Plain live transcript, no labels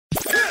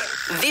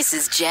This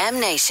is Jam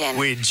Nation.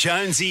 With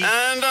Jonesy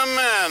and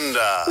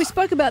Amanda. We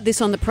spoke about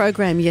this on the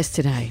program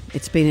yesterday.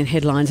 It's been in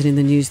headlines and in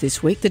the news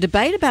this week. The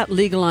debate about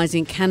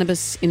legalising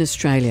cannabis in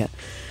Australia.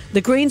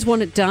 The Greens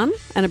want it done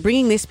and are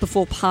bringing this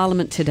before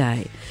Parliament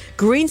today.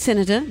 Green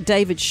Senator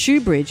David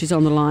Shoebridge is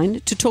on the line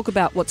to talk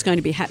about what's going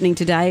to be happening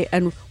today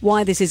and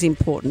why this is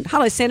important.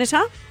 Hello,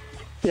 Senator.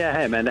 Yeah,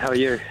 hey Amanda, how are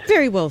you?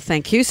 Very well,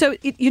 thank you. So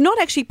you're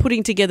not actually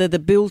putting together the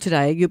bill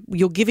today,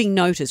 you're giving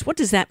notice. What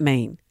does that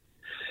mean?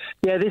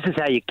 Yeah, this is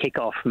how you kick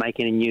off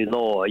making a new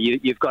law.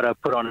 You've got to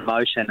put on a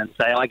motion and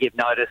say, I give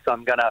notice,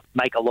 I'm going to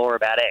make a law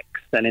about X.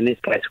 And in this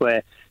case,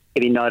 we're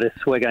giving notice,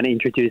 we're going to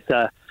introduce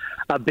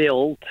a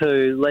bill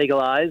to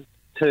legalise,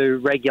 to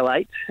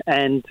regulate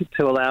and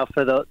to allow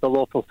for the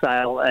lawful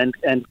sale and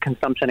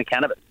consumption of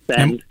cannabis.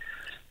 And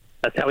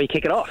that's how we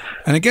kick it off.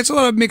 And it gets a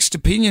lot of mixed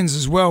opinions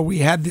as well. We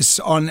had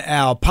this on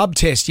our pub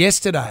test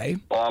yesterday.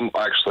 I'm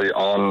actually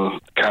on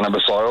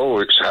cannabis oil,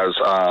 which has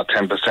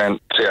 10%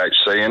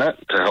 THC in it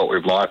to help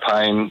with my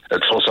pain.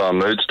 It's also a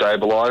mood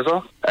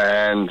stabiliser.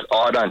 And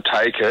I don't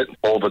take it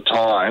all the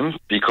time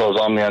because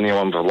I'm the only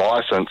one with a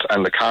licence,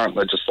 and the current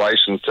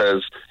legislation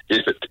says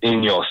if it's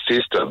in your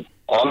system,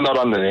 I'm not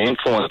under the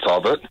influence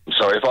of it.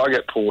 So if I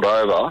get pulled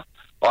over,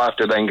 I have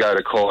to then go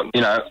to court. You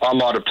know, I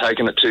might have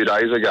taken it 2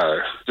 days ago.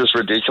 Just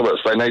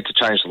ridiculous. They need to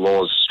change the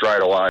laws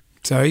straight away.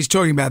 So he's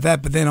talking about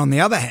that, but then on the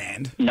other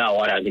hand... No,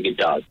 I don't think it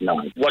does, no.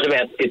 What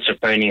about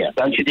schizophrenia?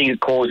 Don't you think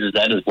it causes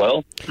that as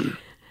well?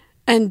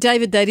 And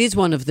David, that is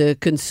one of the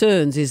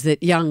concerns, is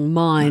that young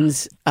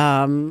minds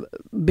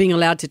being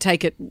allowed to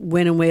take it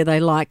when and where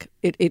they like,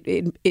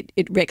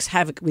 it wreaks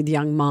havoc with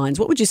young minds.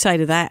 What would you say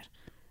to that?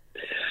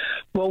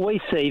 Well,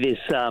 we see this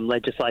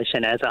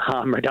legislation as a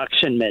harm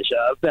reduction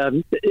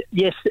measure.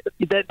 Yes,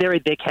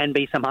 there can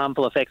be some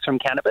harmful effects from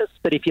cannabis,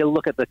 but if you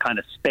look at the kind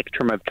of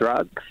spectrum of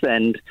drugs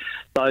and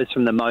those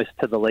from the most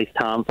to the least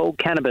harmful,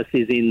 cannabis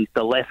is in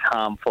the less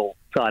harmful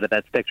side of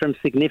that spectrum,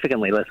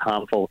 significantly less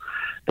harmful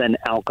than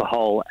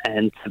alcohol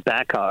and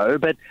tobacco.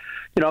 But,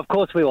 you know, of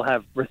course we will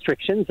have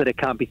restrictions that it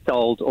can't be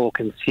sold or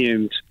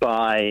consumed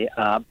by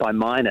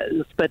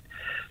minors. But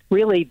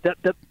really,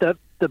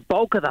 the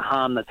bulk of the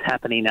harm that's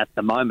happening at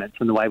the moment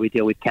from the way we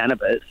deal with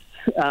cannabis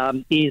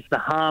is the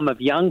harm of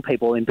young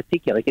people in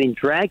particular getting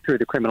dragged through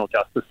the criminal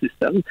justice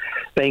system,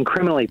 being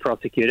criminally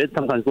prosecuted,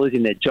 sometimes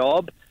losing their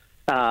job,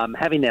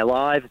 having their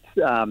lives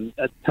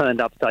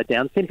turned upside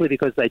down simply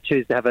because they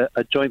choose to have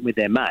a joint with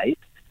their mate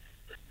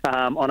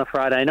on a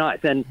Friday night.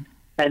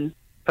 And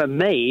for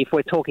me, if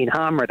we're talking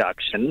harm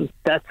reduction,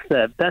 that's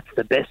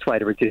the best way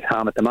to reduce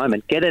harm at the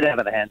moment. Get it out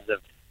of the hands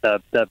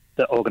of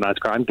the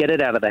organised crime, get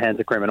it out of the hands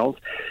of criminals,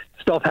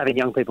 stop having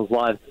young people's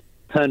lives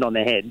turned on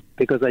their head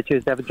because they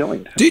choose to have a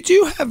joint. Did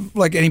you have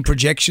any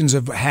projections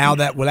of how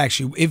that will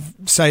actually, if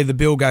say the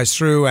bill goes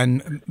through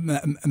and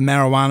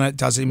marijuana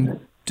does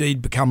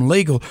indeed become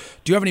legal,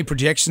 do you have any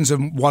projections of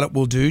what it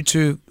will do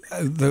to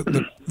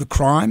the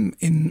crime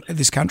in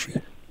this country?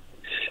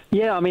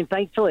 Yeah, I mean,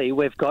 thankfully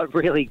we've got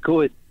really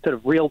good sort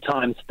of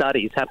real-time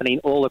studies happening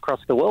all across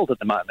the world at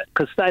the moment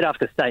because state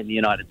after state in the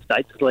United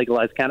States has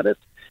legalised cannabis.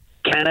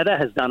 Canada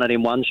has done it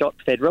in one shot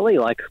federally,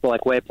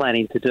 like we're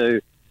planning to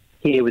do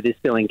here with this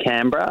bill in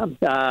Canberra.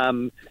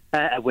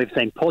 We've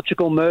seen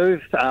Portugal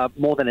move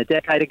more than a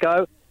decade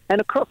ago.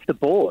 And across the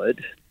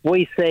board,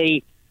 we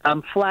see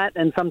flat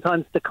and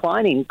sometimes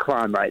declining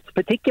crime rates,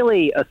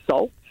 particularly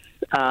assaults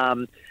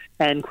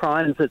and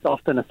crimes that's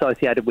often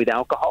associated with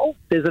alcohol.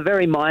 There's a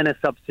very minor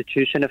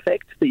substitution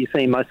effect that you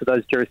see in most of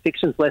those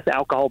jurisdictions, less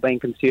alcohol being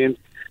consumed,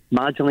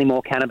 marginally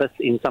more cannabis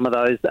in some of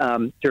those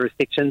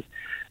jurisdictions.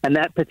 And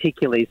that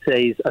particularly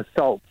sees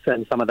assaults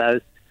and some of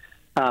those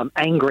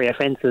angry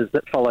offences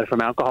that follow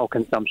from alcohol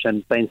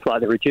consumption being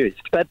slightly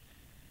reduced. But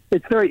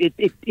it's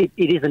it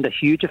isn't a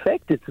huge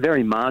effect. It's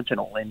very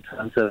marginal in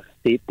terms of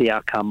the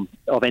outcome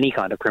of any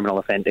kind of criminal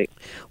offending.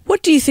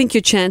 What do you think your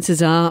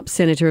chances are,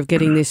 Senator, of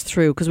getting this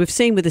through? Because we've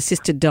seen with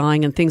assisted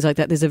dying and things like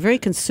that, there's a very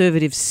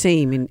conservative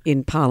seam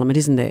in Parliament,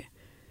 isn't there?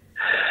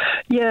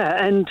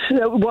 Yeah, and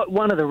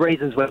one of the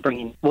reasons we're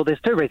bringing... Well, there's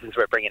two reasons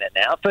we're bringing it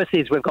now. First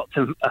is we've got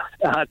some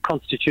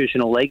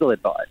constitutional legal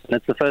advice, and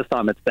it's the first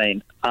time it's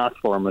been asked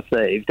for and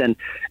received, and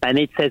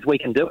it says we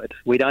can do it.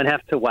 We don't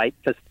have to wait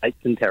for states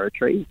and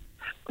territories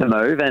to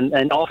move,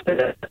 and often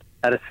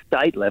at a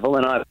state level,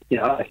 and I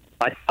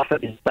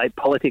suffered in state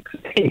politics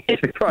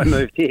before I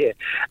moved here,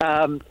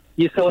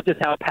 you saw just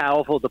how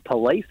powerful the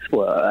police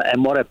were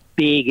and what a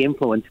big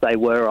influence they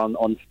were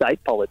on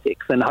state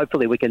politics, and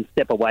hopefully we can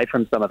step away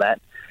from some of that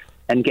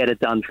and get it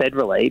done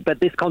federally. But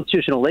this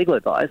constitutional legal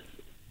advice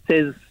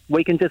says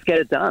we can just get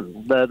it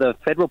done. The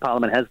federal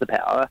parliament has the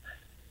power,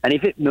 and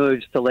if it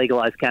moves to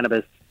legalise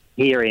cannabis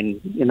here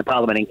in the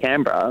parliament in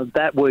Canberra,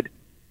 that would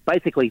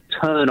basically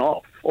turn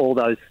off all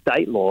those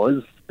state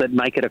laws that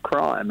make it a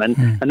crime. And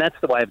that's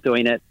the way of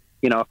doing it,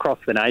 across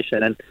the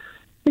nation and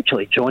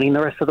literally joining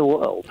the rest of the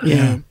world.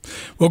 Yeah.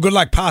 Well, good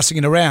luck passing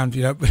it around.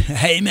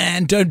 Hey,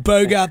 man, don't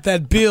bogart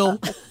that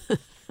bill.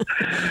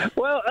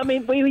 Well, I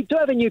mean, we do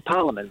have a new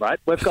parliament, right?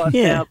 We've got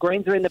now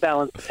Greens are in the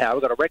balance of power.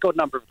 We've got a record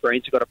number of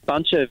Greens. We've got a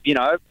bunch of,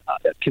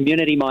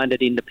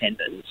 community-minded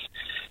independents.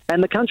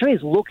 And the country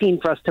is looking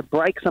for us to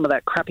break some of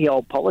that crappy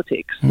old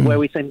politics where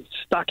we seem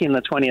stuck in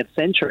the 20th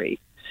century.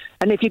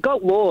 And if you've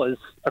got laws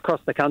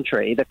across the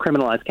country that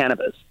criminalise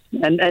cannabis,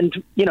 and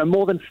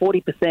more than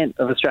 40%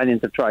 of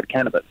Australians have tried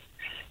cannabis,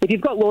 if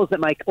you've got laws that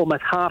make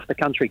almost half the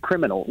country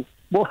criminals,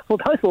 well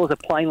those laws are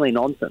plainly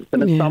nonsense,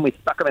 and it's time we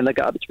stuck them in the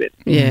garbage bin.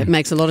 Yeah, it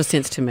makes a lot of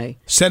sense to me.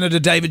 Senator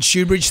David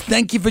Shoebridge,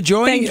 thank you for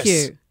joining us.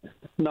 Thank you.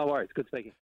 No worries. Good speaking.